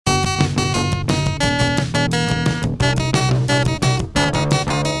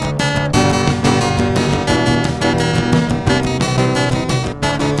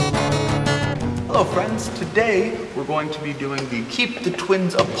today we're going to be doing the Keep the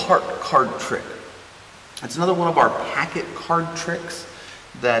Twins Apart card trick. It's another one of our packet card tricks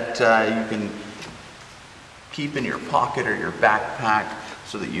that you can keep in your pocket or your backpack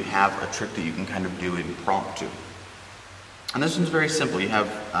so that you have a trick that you can kind of do impromptu. And this one's very simple. You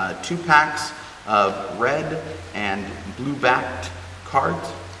have 2 packs of red and blue backed cards,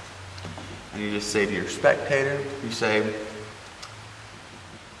 and you just say to your spectator, you say,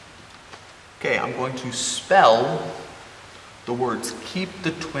 okay, I'm going to spell the words keep the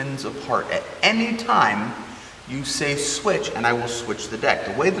twins apart. At any time you say switch, and I will switch the deck.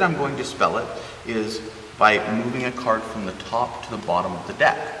 The way that I'm going to spell it is by moving a card from the top to the bottom of the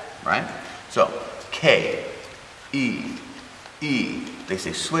deck, right? So, K, E, E. They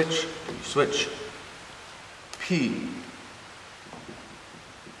say switch, you switch. P.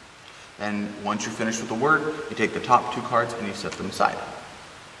 And once you're finished with the word, you take the top 2 cards and you set them aside.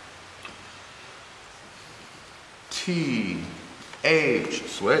 T, H,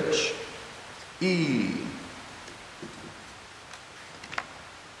 switch. E.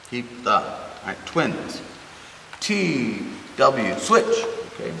 Keep the, all right, twins. T, W, switch.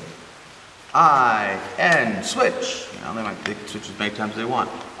 Okay. I, N, switch. You know, they can switch as many times as they want.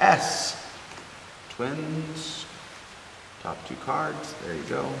 S, twins. Top 2 cards. There you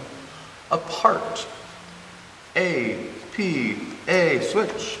go. Apart. A, P, A,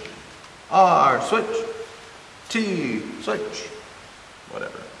 switch. R, switch. T, switch.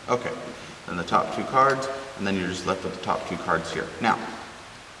 Whatever. Okay. Then the top 2 cards, and then you're just left with the top 2 cards here. Now,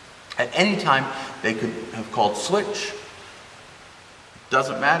 at any time, they could have called switch.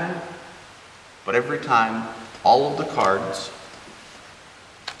 Doesn't matter. But every time, all of the cards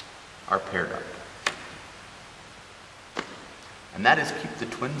are paired up. And that is keep the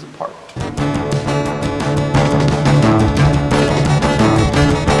twins apart.